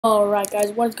Alright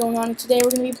guys, what's going on? Today we're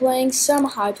going to be playing some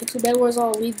HighPixel Bed Wars. I'll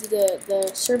leave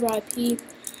the server IP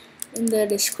in the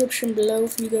description below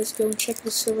for you guys to go and check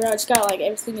the server out. It's got like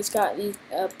everything. It's got the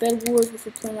Bed Wars, which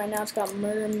we're playing right now. It's got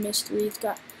Murder Mystery. It's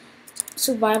got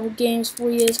survival games for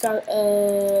you. It's got,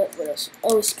 what else?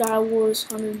 Oh, Sky Wars,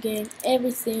 Hunger Game.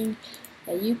 Everything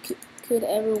that you could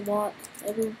ever want.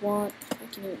 I can't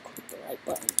even click the right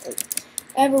button.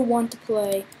 Ever want to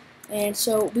play. And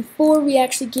so before we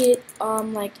actually get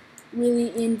like really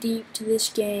in deep to this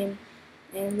game,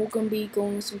 and we're gonna be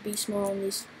going with some beast mode on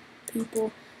these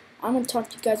people, I'm gonna talk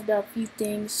to you guys about a few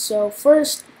things. So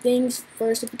first things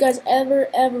first, if you guys ever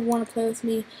want to play with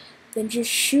me, then just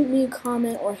shoot me a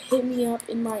comment or hit me up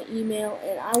in my email,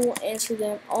 and I will answer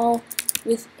them all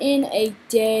within a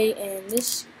day. And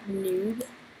this noob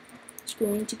is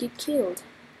going to get killed.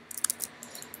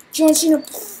 John Cena.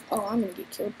 Oh, I'm gonna get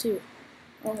killed too.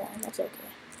 Oh, that's okay.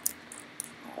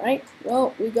 Alright,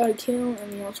 well, we got a kill,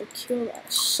 and we also killed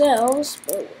ourselves,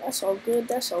 but that's all good,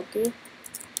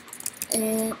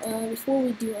 And before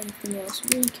we do anything else,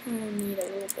 we kind of need a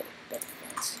little bit of bed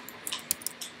defense.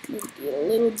 Need to get a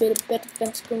little bit of bed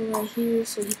defense going right here,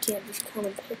 so he can't just come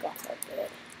and pick off our bed.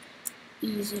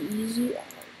 Easy.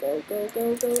 Alright,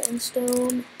 go, and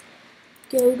stone.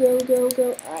 Go.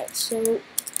 Alright, so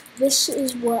this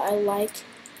is what I like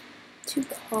to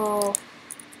call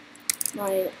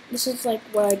this is like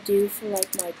what I do for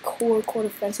like my core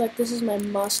defense. Like this is my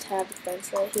must-have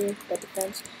defense right here, bed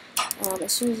defense.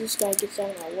 As soon as this guy gets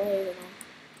out of my way, then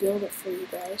I'll build it for you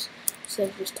guys instead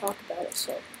of just talk about it.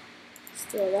 So let's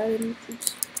throw that in.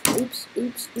 Oops.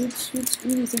 Who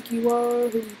do you think you are?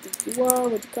 Who do you think you are?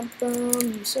 Where'd you come from?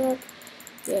 You suck.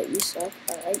 Yeah, you suck.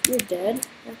 Alright, you're dead.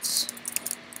 That's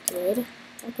good.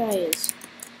 That guy is.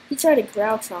 He tried to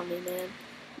crouch on me, man.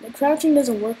 The crouching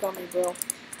doesn't work on me, bro.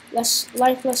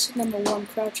 Life lesson number 1,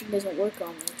 crouching doesn't work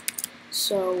on me.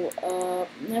 So,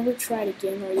 never try it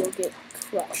again or you'll get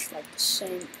crushed like the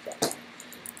same thing.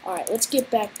 Alright, let's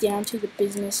get back down to the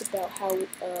business about how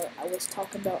I was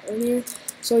talking about earlier.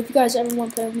 So if you guys ever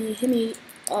want to play with me, hit me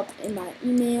up in my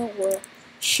email or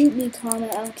shoot me a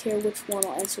comment. I don't care which one,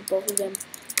 I'll answer both of them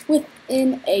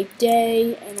within a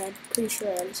day. And I'm pretty sure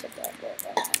I already said that, but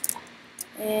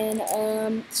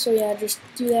and so yeah, just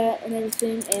do that and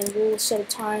everything, and we'll set a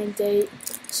time, date,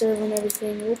 server, and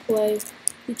everything. We'll play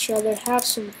each other, have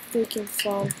some freaking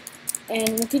fun, and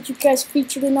we'll get you guys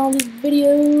featured in all these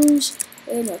videos.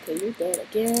 And okay, you're dead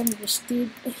again. This dude.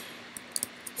 At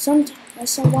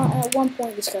one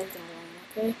point, this guy's gonna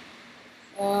run.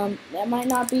 Okay. That might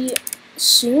not be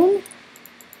soon.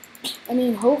 I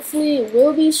mean, hopefully it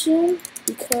will be soon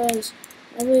because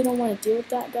I really don't want to deal with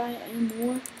that guy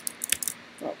anymore.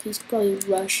 Well, he's probably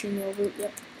rushing over. Yep,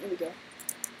 there we go.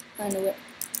 I know it.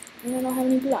 And I don't have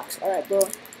any blocks. Alright, bro.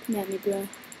 Come at me, bro.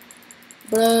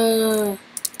 Bruh.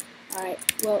 Alright,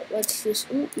 well, let's just...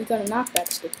 Ooh, we got a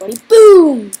knockback stick, buddy.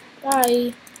 Boom!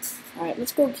 Bye. Alright,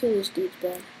 let's go kill this dude's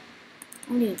bed.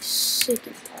 I'm getting sick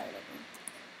and tired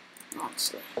of him.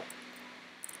 Honestly.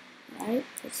 Alright,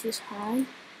 let's just hide.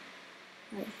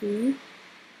 Right here.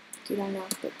 Get our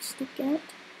knockback stick out.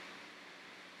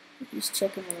 He's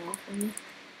checking around for me.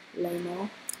 Lame-o.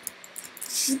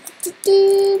 What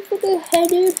the heck,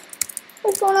 dude?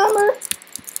 What's going on, bro?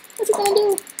 What you gonna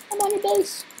do? I'm on your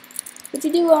base. What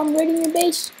you do? I'm raiding your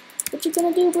base. What you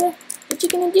gonna do, bro? What you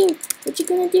gonna do?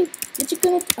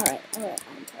 Alright.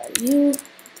 I'm tired of you.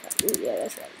 Yeah,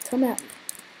 that's right. Come at me.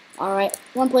 Alright.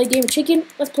 Wanna play a game of chicken?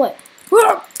 Let's play.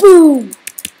 Boom!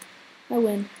 I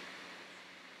win.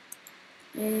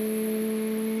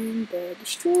 And bed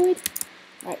destroyed.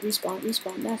 Alright,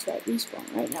 respawn, that's right,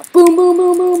 respawn right now.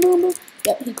 Boom.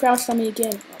 Yep, he crouched on me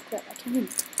again. Oh crap, I can't hit him.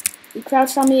 He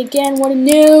crouched on me again, what a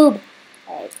noob!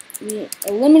 Alright, we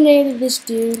eliminated this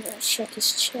dude. Let's check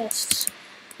his chests.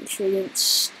 Make sure he didn't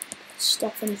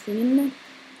stuff anything in them.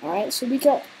 Alright, so we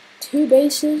got 2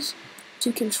 bases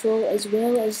to control as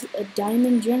well as a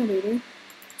diamond generator.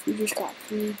 We just got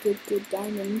 3 good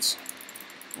diamonds.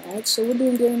 Alright, so we're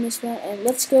doing good in this one, and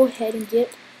let's go ahead and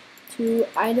get to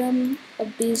item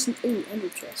of business. Ooh, ender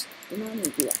chest. Do not need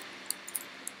to do that.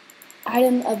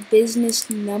 Item of business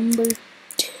number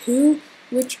 2,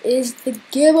 which is the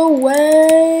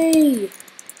giveaway.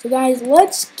 So guys,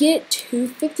 let's get to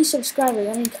 50 subscribers.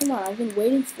 I mean, come on, I've been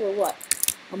waiting for what,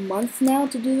 a month now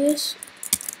to do this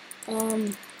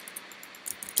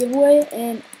giveaway.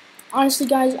 And honestly,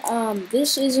 guys,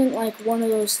 this isn't like one of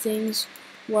those things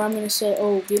where I'm gonna say,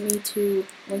 oh, get me to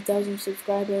 1,000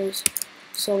 subscribers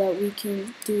so that we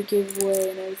can do a giveaway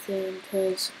and everything,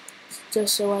 because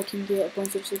just so I can get a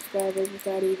bunch of subscribers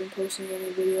without even posting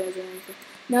any videos or anything.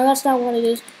 No, that's not what it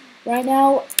is. Right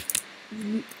now,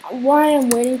 why I'm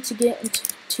waiting to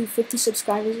get to 50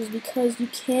 subscribers is because you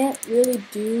can't really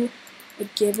do a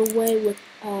giveaway with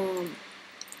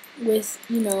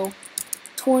you know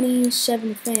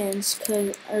 27 fans,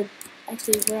 or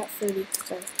actually we're at 30,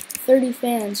 sorry, 30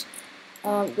 fans,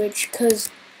 cause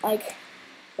like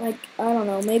I don't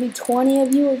know, maybe 20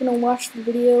 of you are gonna watch the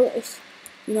video if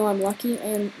I'm lucky,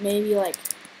 and maybe like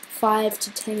 5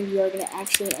 to 10 of you are gonna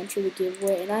actually enter the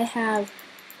giveaway, and I have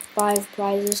 5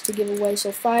 prizes to give away,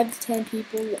 so 5 to 10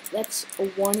 people, that's a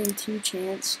 1 in 2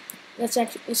 chance. That's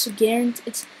actually,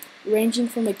 it's ranging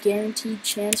from a guaranteed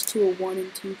chance to a 1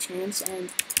 in 2 chance,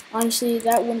 and honestly,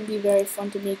 that wouldn't be very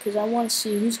fun to me, because I want to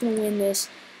see who's going to win this,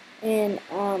 and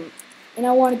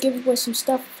I want to give away some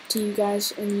stuff to you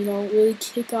guys, and really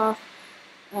kick off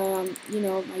my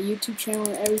YouTube channel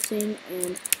and everything,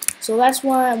 and so that's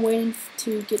why I'm waiting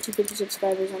to get to 50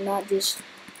 subscribers. I'm not just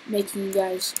making you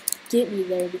guys get me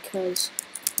there because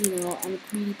I'm a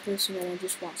greedy person and I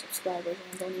just want subscribers,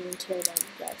 and I don't even care about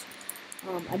you guys.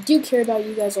 I do care about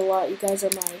you guys a lot. You guys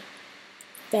are my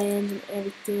fans and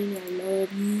everything. I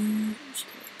love you. Just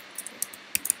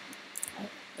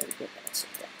kidding.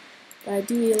 But I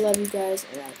do really love you guys,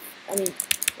 and I mean,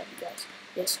 love you guys.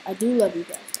 Yes, I do love you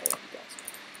guys. I love you guys.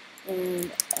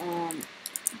 And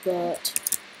but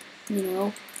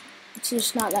it's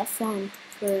just not that fun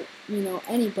for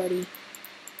anybody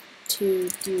to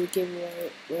do a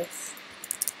giveaway with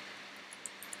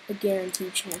a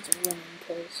guaranteed chance of winning,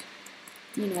 because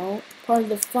part of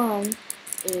the fun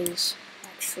is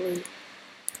actually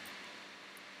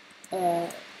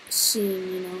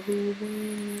seeing who will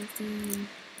win and everything.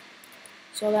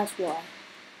 So that's why.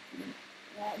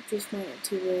 That just went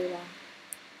into a really long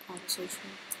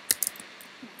conversation.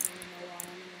 I don't even know why I'm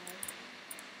alive.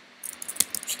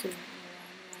 Just kidding, I don't know why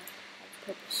I'm alive.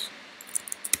 Purpose.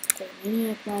 Okay,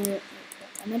 maniac minor.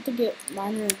 I meant to get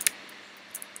minor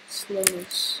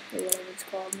slowness, or whatever it's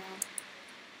called now.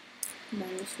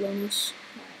 Minor slowness.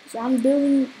 Right. So I'm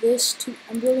building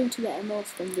to the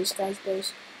emeralds from this guy's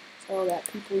base, so that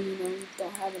people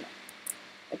don't have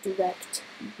a direct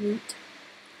route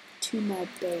to my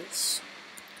base,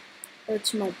 or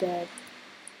to my bed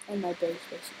and my base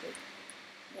basically.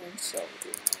 And so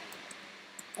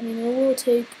I mean, it will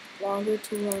take longer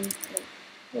to run.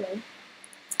 Whatever.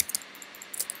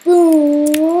 Boom!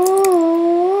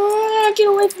 Get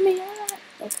away from me!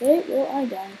 Okay, well, I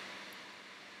died.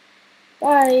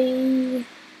 Bye!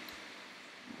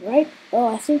 Right? Oh,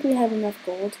 I think we have enough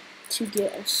gold to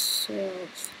get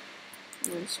ourselves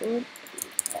one sword.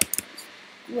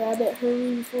 Grab it,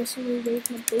 hurry, before somebody raids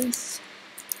my base.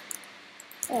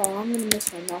 Oh, I'm gonna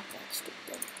miss my knockback stick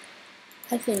though.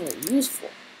 That thing was useful.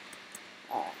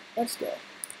 Alright, let's go.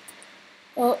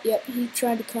 Oh, yep, he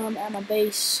tried to come at my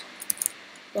base.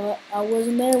 But I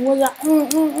wasn't there, was I?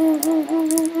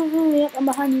 Yep, I'm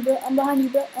behind you, bro. I'm behind you,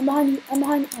 bro. I'm behind you. I'm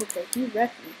behind you. Okay, he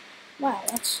wrecked me. Wow,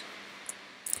 that's...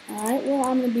 Alright, well,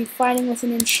 I'm going to be fighting with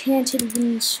an enchanted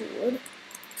wind sword.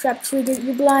 Trap trigger.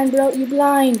 You're blind, bro. You're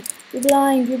blind. You're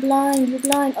blind. You're blind. You're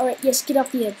blind. Alright, yes, get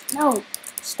off the edge. No,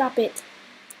 stop it.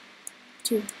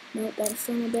 2. No, don't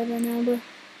destroy my bed right now, bro.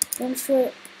 Don't destroy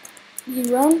it. Did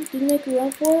you run? Did you make a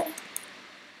run for it? I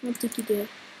don't think you did.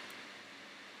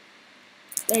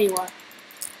 There you are.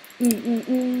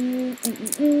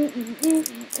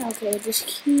 Okay, just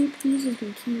keep, he's just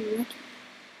gonna keep wrecking.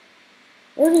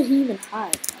 Where did he even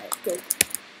hide? Alright, go. Yeah,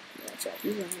 that's right,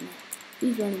 he's running now.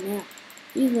 He's running now.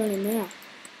 He's running now.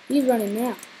 He's running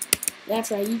now.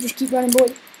 That's right, you just keep running,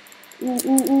 boy.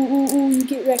 Ooh, you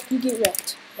get wrecked, you get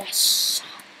wrecked. Yes.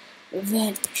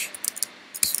 Revenge.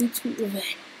 Sweet, sweet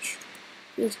revenge.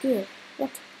 Feels good.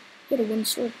 What? Get a wind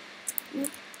sword.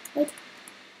 What?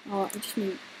 Oh, it just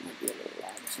might be a little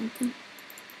lag or something.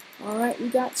 Alright, we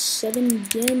got 7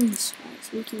 gems. Alright,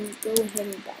 so we can go ahead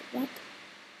and buy that.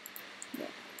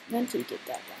 Yeah, meant to get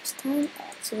that last time.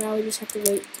 Alright, so now we just have to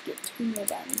wait to get 2 more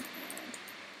diamonds. And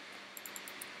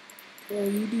throw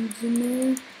you dudes in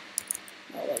there.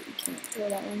 Oh wait, you can't throw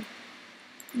that one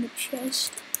in the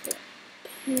chest. But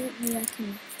apparently I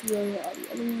can throw all the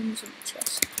other ones in the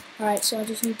chest. Alright, so I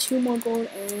just need 2 more gold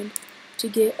and to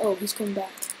get... Oh, he's coming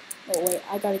back. Oh wait,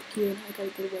 I gotta kill him. I got a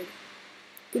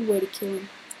good way to kill him.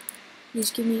 Please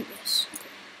give me this.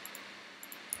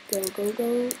 Okay.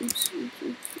 Go. Oops.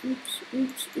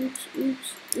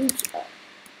 Oh,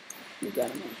 we got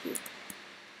him right here.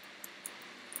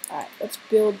 Alright, let's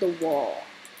build the wall.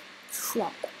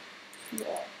 Trump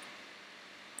wall.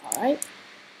 Alright.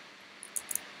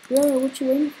 Bro, what you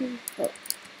waiting for? Oh.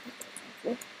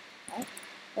 Alright.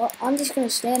 Well, I'm just gonna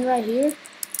stand right here.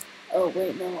 Oh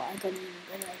wait, no, I got an even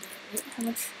better idea. Wait, how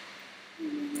much?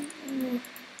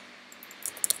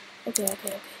 Okay.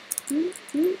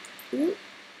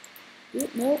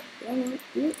 No, wrong one.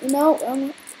 No, wrong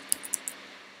one.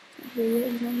 He's not here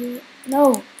yet. He's not here yet.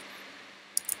 No.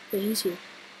 Okay, he's here.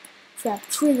 Trap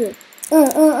triggered.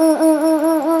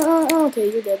 Okay,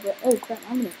 you're dead, bro. Oh crap,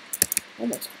 I'm gonna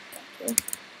almost got killed.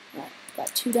 Alright,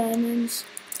 got 2 diamonds,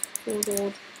 4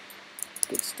 gold.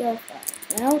 Good stuff. Alright,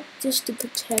 now, just to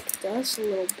protect us a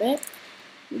little bit,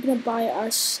 we're gonna buy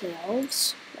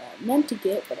ourselves what I meant to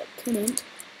get, but I couldn't.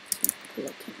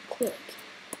 Because I couldn't click.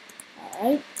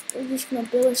 Alright, we're just gonna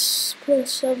put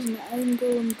ourselves in the iron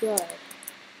golem guard.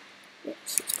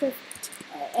 Yes, it's perfect.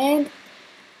 Alright, and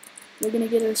we're gonna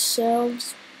get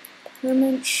ourselves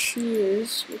permanent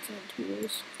shears, which are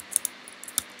tools.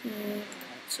 And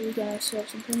alright, so we got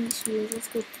ourselves some permanent shears. Let's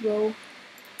go throw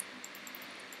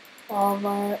all of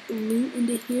our loot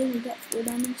into here. We got 4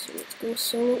 diamonds, so let's go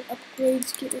solo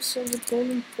upgrades, get ourselves a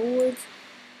golden forge.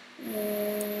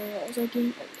 What was I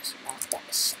getting? Oh, this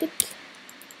knockback stick.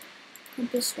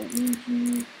 Compass, don't need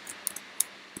you.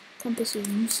 Compass is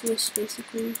useless,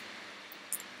 basically.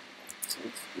 So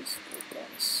let's just go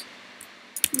guys.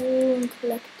 Roll and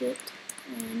collect it.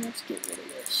 And let's get rid of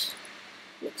this.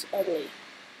 Looks ugly.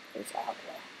 It's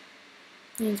aqua.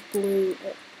 Means blue.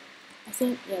 Oh, I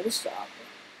think, yeah, this is aqua.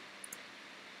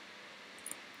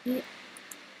 Okay,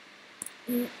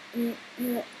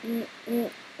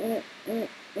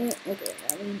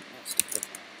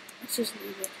 let's just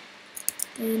leave it.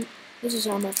 And this is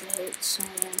how much I hate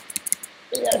cyan.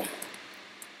 Ugh.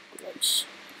 Gross.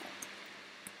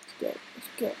 Let's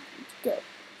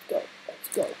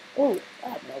go. Oh, what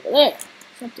happened over there?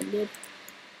 Something did.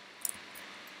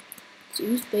 So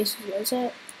whose base was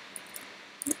that?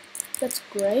 That's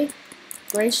Gray.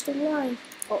 Gray's still alive.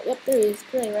 Oh, yep, there he is.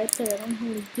 Gray right there. I don't know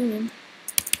what he's doing.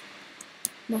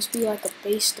 Must be like a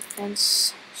base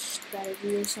defense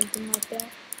strategy or something like that.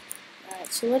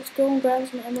 Alright, so let's go and grab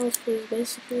some emeralds because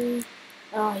basically...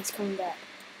 Oh, he's coming back.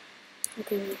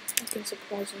 Okay, wait. I can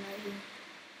surprise him right here.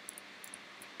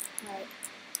 Alright.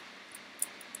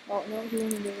 Oh, no, he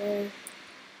went into there. He's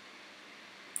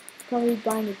probably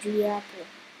buying a G apple.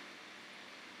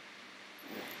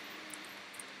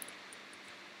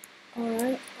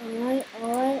 Alright.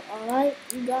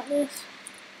 You got this.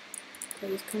 Okay,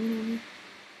 he's coming on me.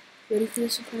 Ready for the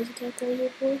surprise attack right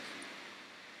here, boys?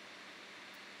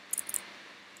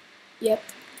 Yep.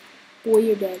 Boy,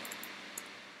 you're dead.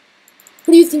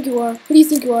 Who do you think you are?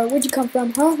 Where'd you come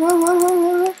from? Huh?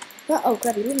 Oh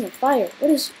crap, you lit me on fire.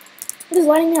 What is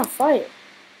lighting me on fire?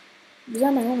 Was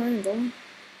that my own iron golem?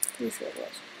 Pretty sure it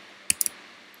was.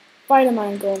 Fight him,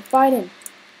 iron golem. Fight him.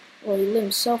 Oh, he lit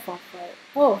himself on fire.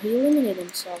 Oh, he eliminated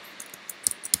himself.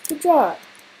 Good job.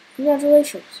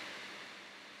 Congratulations.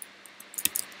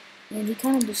 And he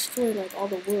kind of destroyed like all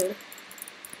the wood.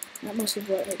 That must have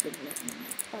what had been lit me on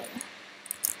fire.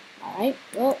 Alright,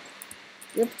 well,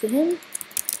 rip to him.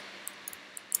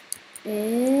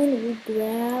 And we'll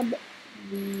grab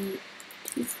the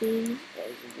 2 things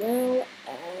as well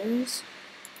as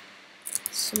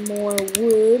some more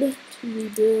wood to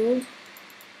rebuild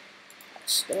our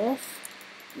stuff.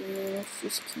 And let's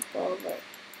just keep all of our...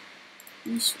 Oh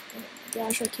my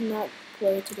gosh, I cannot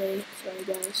play today. Sorry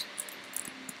guys.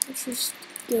 Let's just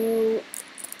go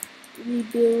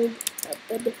rebuild our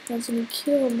bed defense and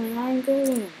kill my iron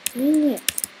golem. Dang it.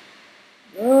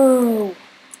 No.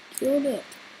 Killed it.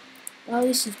 Well, at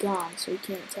least he's gone, so he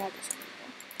can't attack us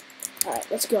anymore. Alright,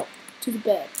 let's go. To the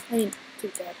bed. To the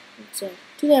bed. I'm saying.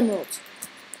 To the emeralds.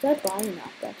 Did I buy any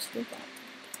knockbacks?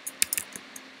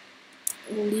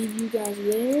 We'll leave you guys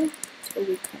there until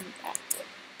we come back.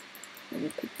 Let me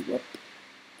pick you up.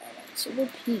 Alright, so we're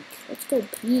pink. Let's go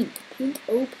pink. Pink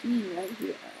OP right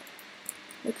here.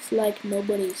 Looks like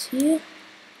nobody's here.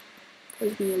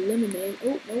 Because we eliminate.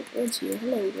 Oh, nope, Red's here.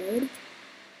 Hello, Red.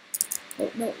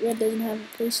 Oh, no, Red doesn't have a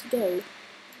place to go.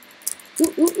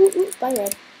 Ooh. Bye,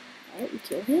 Red. Alright, we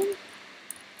kill him.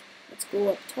 Let's go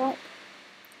up top.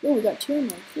 Oh, we got 2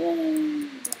 emeralds. Yay! We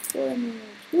got 4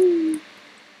 emeralds. Woo!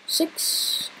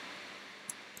 6.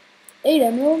 8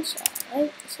 emeralds.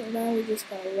 Alright, so now we just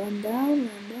gotta run down.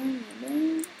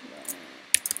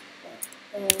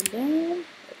 Okay.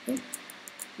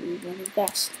 We run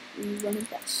fast.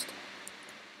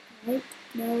 Alright,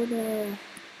 now we're gonna...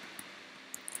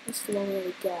 That's the one we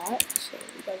already got, so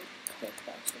we gotta click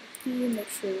back over here, make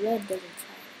sure Red doesn't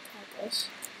try and attack us.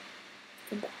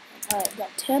 Alright,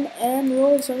 got 10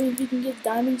 emeralds. I mean, if you can get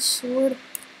diamond sword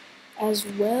as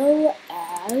well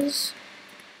as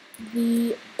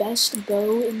the best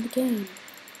bow in the game.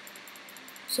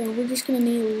 So we're just gonna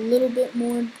need a little bit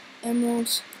more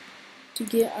emeralds to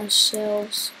get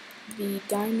ourselves the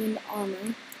diamond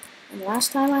armor. And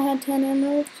last time I had 10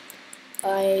 emeralds,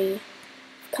 I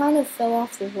kind of fell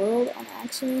off the world on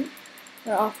accident,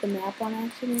 or off the map on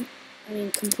accident. I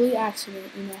mean, complete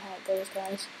accident, you know how it goes,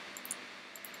 guys.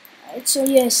 Alright, so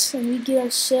yes, and we get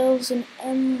ourselves an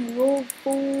emerald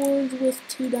forge with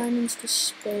 2 diamonds to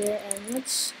spare, and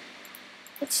let's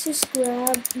just grab,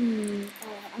 alright,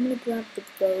 I'm gonna grab the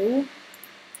bow,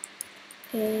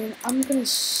 and I'm gonna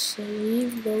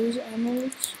save those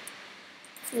emeralds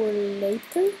for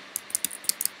later,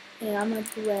 and I'm gonna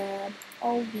grab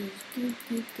all these good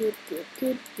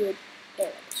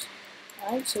arrows.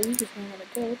 Alright, so we just ran out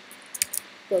of gold.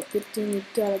 But good thing we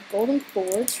got a golden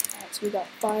forge. Alright, so we got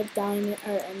 5 diamond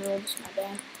or emeralds, my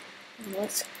bad. And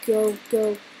let's go.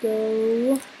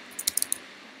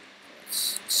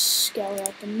 Let's scout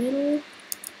out the middle.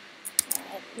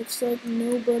 Alright, looks like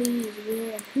nobody is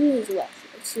there. And who is left?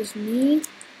 It's just me,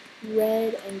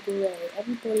 red, and gray.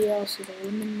 Everybody else is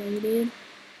eliminated.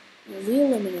 And we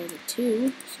eliminated 2,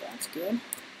 so that's good.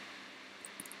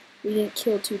 We didn't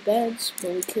kill 2 beds,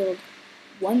 but we killed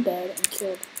 1 bed and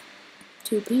killed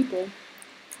 2 people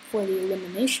for the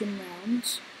elimination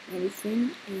rounds and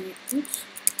everything. And oops,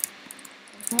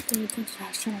 I was not paying attention. I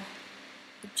was trying to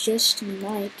adjust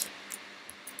my mic.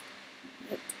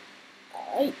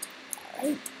 Alright,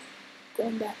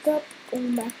 going back up, all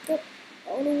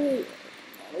the way,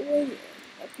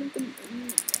 up with the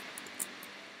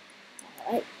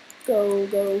alright, go.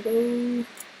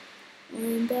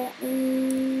 And that one,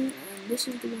 and this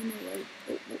is the one that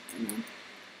I, hang on.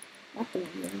 Not the one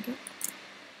we already got.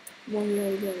 One we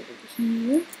already got over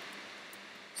here.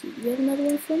 See, do you have another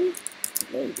one for me?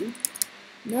 There you do.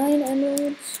 9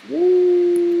 emeralds.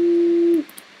 Woo!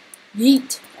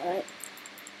 Yeet! Alright.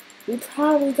 We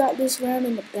probably got this round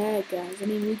in the bag, guys. I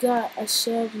mean, we got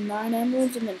ourselves 9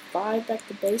 emeralds and then 5 back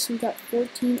to base. We got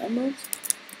 14 emeralds.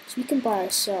 So we can buy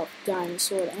ourselves diamond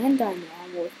sword and diamond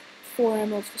armor with 4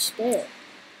 emeralds to spare.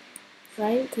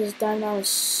 Right? Because diamond armor is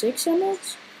 6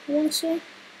 emeralds, I want to say.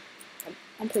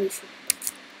 I'm pretty sure.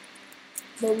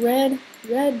 But red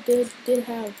did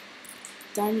have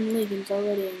diamond leggings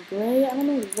already, and gray, I don't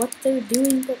know what they're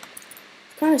doing, but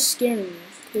it's kind of scaring me,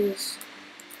 because,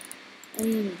 I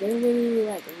mean, they're literally,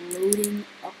 like, loading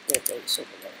up their base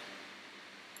over there.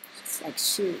 It's, like,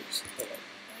 serious.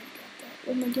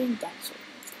 What am I getting? Dinosaur.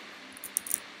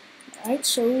 Alright,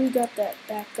 so we got that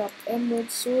backup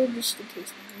emerald sword, just in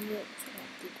case we need it, which I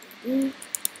don't think we do.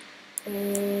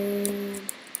 And,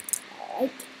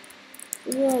 alright.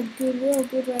 We're all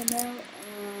good right now.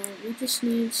 We just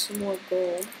need some more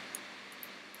gold.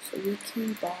 So we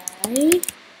can buy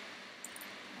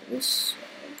this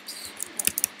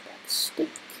stick.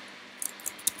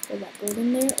 Put that gold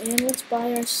in there, and let's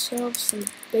buy ourselves some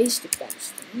base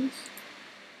defense things.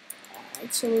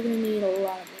 Alright, so we're gonna need a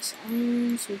lot of this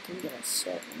iron, so we can get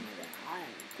ourselves another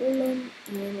iron golem,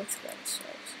 and let's grab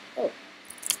ourselves. Oh,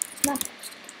 it's not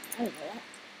plastic. I didn't know that.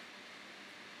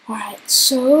 Alright,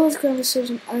 so let's grab ourselves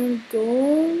an iron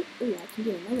golem. Ooh, I can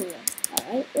get another one.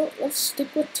 Alright, well, let's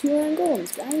stick with 2 iron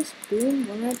golems, guys. Boom,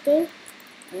 one right there.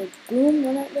 And boom,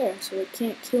 one right there. So they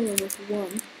can't kill him with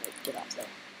one. Like, get off there.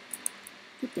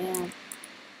 Get down.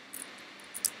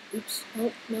 Oops,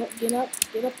 no, get up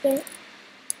there.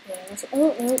 Yeah, that's,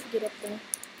 oh, no, get up there.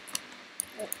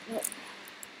 No.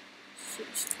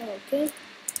 Okay.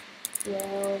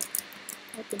 Well,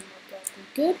 that didn't work out too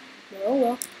good.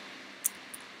 Well.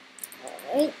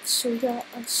 Alright, so we got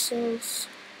ourselves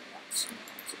lots of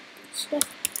good stuff.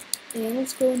 And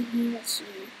let's go in here, let's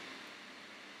see.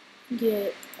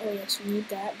 Oh yes, we need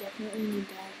that, definitely need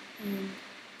that. And,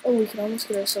 oh, we can almost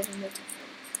get ourselves a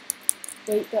multi-forge.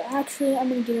 Wait, but actually, I'm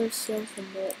gonna get ourselves the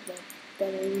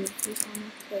better reinforced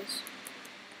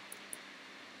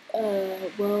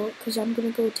armor, because I'm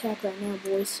gonna go attack right now,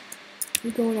 boys.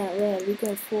 We're going at red, we're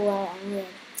going full out on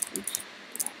red. Oops.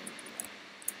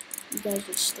 You guys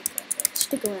just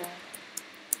stick around.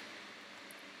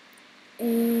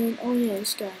 And, oh yeah,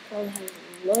 this guy probably has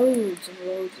loads and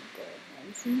loads of gold and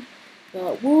everything.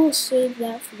 But we'll save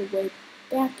that for the way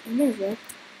back. And there's red,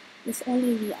 with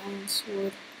only the iron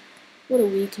sword. What a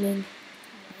weakling.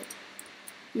 Alright.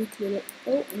 Weakling it.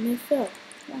 Oh, and they fell.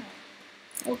 Wow.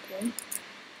 Okay.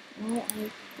 Well,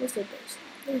 where's their base?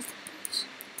 There's their base.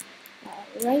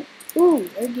 Alright. Ooh,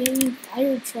 they're getting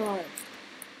fire charged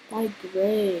by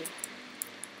gray.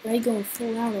 Gray going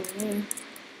full out over there.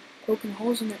 Poking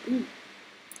holes in it. Ooh.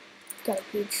 Got a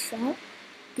good shot.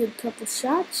 Good couple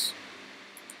shots.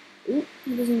 Ooh,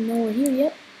 he doesn't even know we're here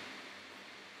yet.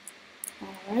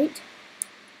 Alright.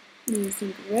 I don't even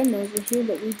think red knows we're here,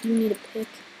 but we do need a pick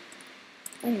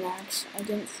and an axe. I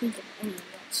didn't think of any of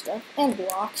that stuff. And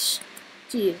blocks.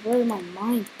 Geez, where did my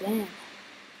mind been?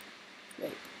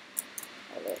 Wait.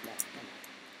 Oh, wait, no.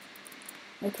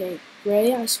 Okay,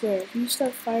 Gray, I swear, if you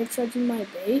start fire charging my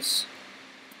base,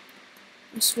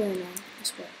 I swear, man, I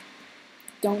swear,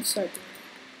 don't start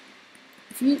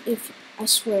doing it. I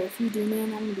swear, if you do,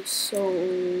 man, I'm gonna be so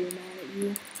mad at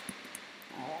you.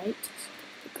 Alright,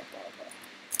 pick up all the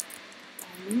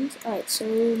diamonds. Alright, so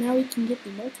now we can get the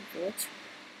multi-forge.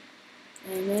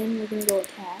 And then we're gonna go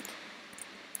attack.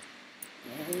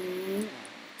 And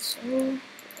so, put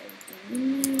everything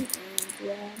in there, and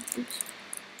grab, oops,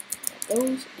 grab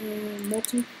those, and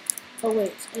multi, oh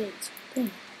wait, it's 8. Dang, I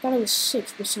thought it was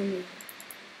 6 for some reason.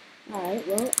 Alright,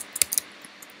 well,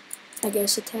 I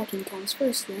guess attacking comes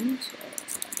first then, so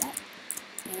let's do that.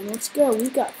 And let's go,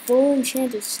 we've got full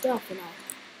enchanted stuff in our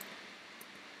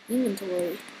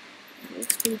inventory. It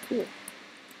looks pretty cool.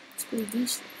 It's pretty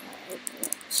beastly. Alright,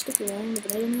 well, stick around with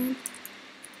Enderman.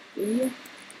 Do ya?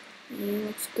 And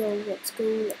let's go, let's go,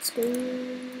 let's go,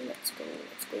 let's go,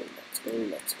 let's go, let's go,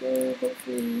 let's go,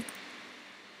 hopefully.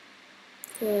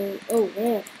 Oh,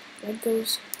 red. Red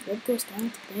goes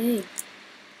down. Dang.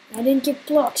 I didn't get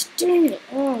blocks. Dang it.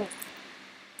 Oh.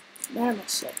 Mad at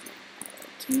myself now.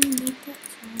 Can you make that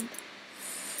sound?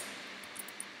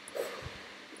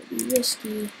 It'll be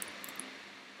risky.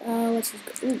 Let's just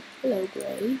go. Ooh, hello,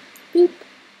 Gray. Boop.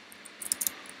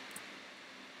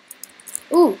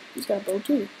 Ooh, he's got a bow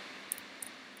too.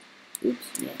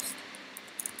 Oops, missed.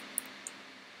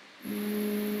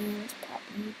 And let's pop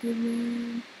in a good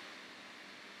one.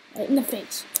 Right in the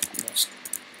face. Missed.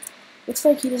 Looks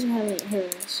like he doesn't have any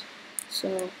arrows.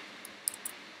 So,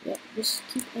 yeah, just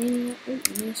keep aiming at. Oh,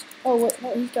 missed. Oh, wait,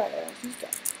 no, he's got arrows. He's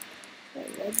got.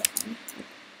 Right behind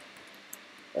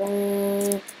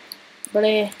me.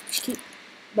 Bleh. Just keep.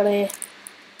 Bleh.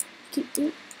 Keep.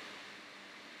 Ooh.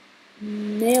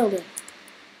 Nailed him.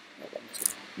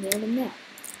 Nailed him now.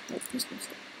 Nope, he's gonna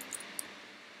stay.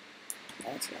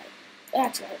 That's right.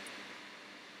 That's right.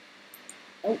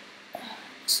 Oh.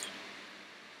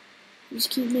 Just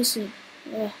keep missing.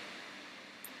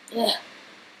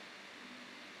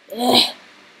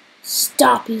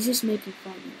 Stop, he's just making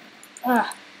fun of me.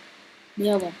 Ah.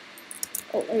 Nailed him.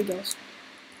 Oh, there he goes.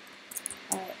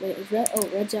 Alright, wait, is Red? Oh,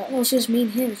 Red's out. No, it's just me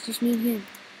and him. It's just me and him.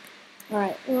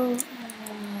 Alright, well,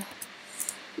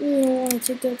 really don't want to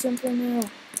take that jump right now.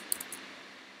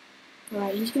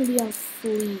 Alright, he's going to be on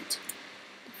fleet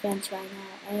defense right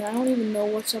now. And I don't even know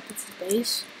what's up with the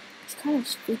base. It's kind of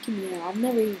freaking me out. I've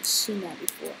never even seen that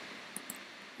before.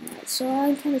 Alright, so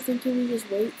I'm kind of thinking we just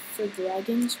wait for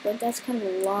dragons, but that's kind of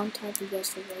a long time for you guys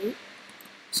to wait.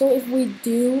 So if we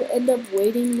do end up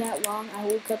waiting that long, I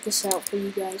will cut this out for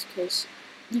you guys because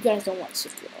you guys don't want to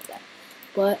sit through all that.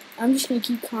 But I'm just going to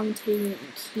keep commentating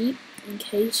and keep in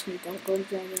case we don't go to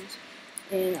dragons.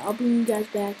 And I'll bring you guys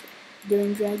back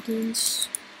during dragons.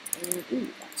 And, ooh,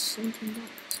 that's 17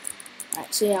 diamonds.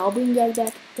 Alright, so yeah, I'll bring you guys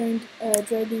back during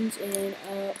dragons. And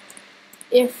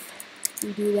if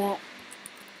we do that,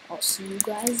 I'll see you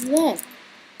guys then.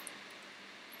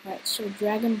 Alright, so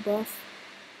dragon buff.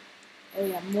 Oh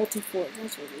yeah, multi-fort,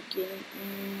 that's what we're getting.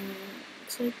 And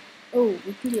looks like, oh,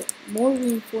 we can get more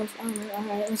reinforced armor.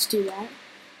 Alright, let's do that.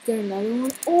 Is there another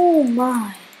one? Oh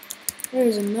my! There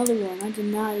is another one. I did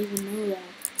not even know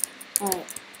that.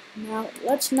 Alright, now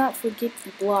let's not forget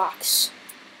the blocks.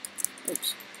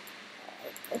 Oops.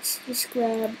 Alright, let's just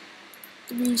grab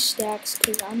 3 stacks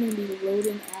because I'm going to be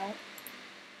loading out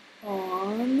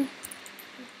on.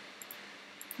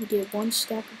 We get 1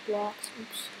 stack of blocks.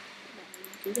 Oops.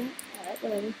 Do that? Alright,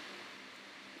 whatever.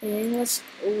 And let's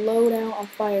load out on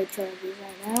fire charges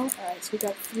right now. Alright, so we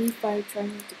got 3 fire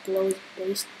charges to blow his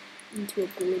base into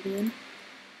oblivion.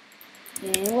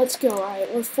 And let's go.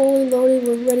 Alright, we're fully loaded.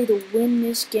 We're ready to win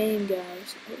this game,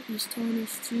 guys. Oh, he's telling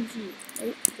us GG.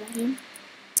 Wait, is that him?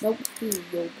 Nope. He's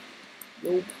Yob.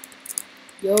 Yob.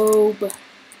 Yob.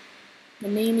 My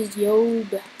name is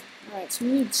Yob. Alright, so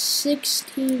we need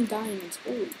 16 diamonds.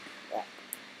 Holy crap.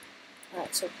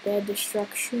 Alright, so bed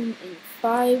destruction in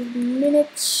 5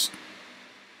 minutes.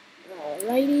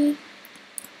 Alrighty. I'm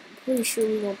pretty sure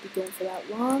we won't be going for that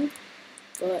long.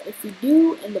 But if we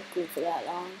do end up going for that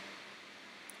long,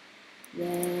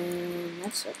 then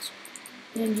that sucks.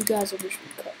 And you guys will just be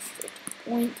cut straight to the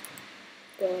point.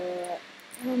 But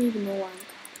I don't even know why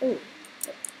I'm. Oh.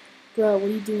 Bro, what are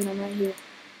you doing? I'm right here.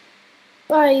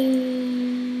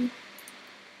 Bye!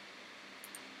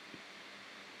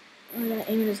 I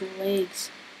gotta aim at his legs.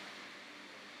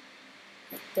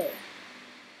 Right there.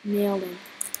 Nailed him.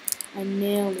 I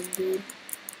nailed him, dude.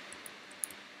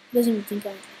 He doesn't even think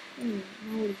I don't even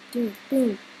know what he's doing.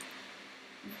 Boom.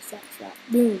 Missed that shot.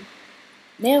 Boom.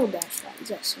 Nailed that shot.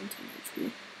 He's at 17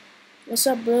 HP. What's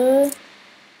up, bro?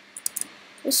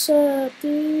 What's up,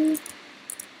 dude?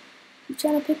 You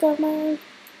trying to pick off mine?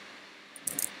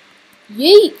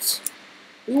 Yeet!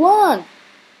 We won!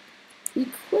 He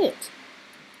quit.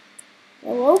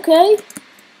 Oh, okay.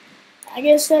 I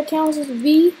guess that counts as a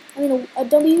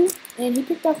W, and he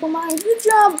picked up on mine. Good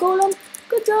job, Golem.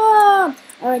 Good job.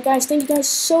 Alright, guys, thank you guys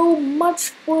so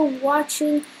much for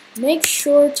watching. Make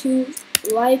sure to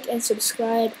like and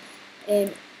subscribe,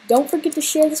 and don't forget to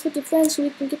share this with your friends so we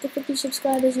can get to 50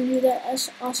 subscribers and do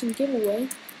that awesome giveaway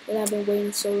that I've been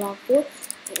waiting so long for.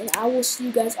 And I will see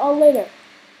you guys all later.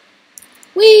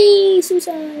 Whee!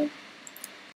 Suicide!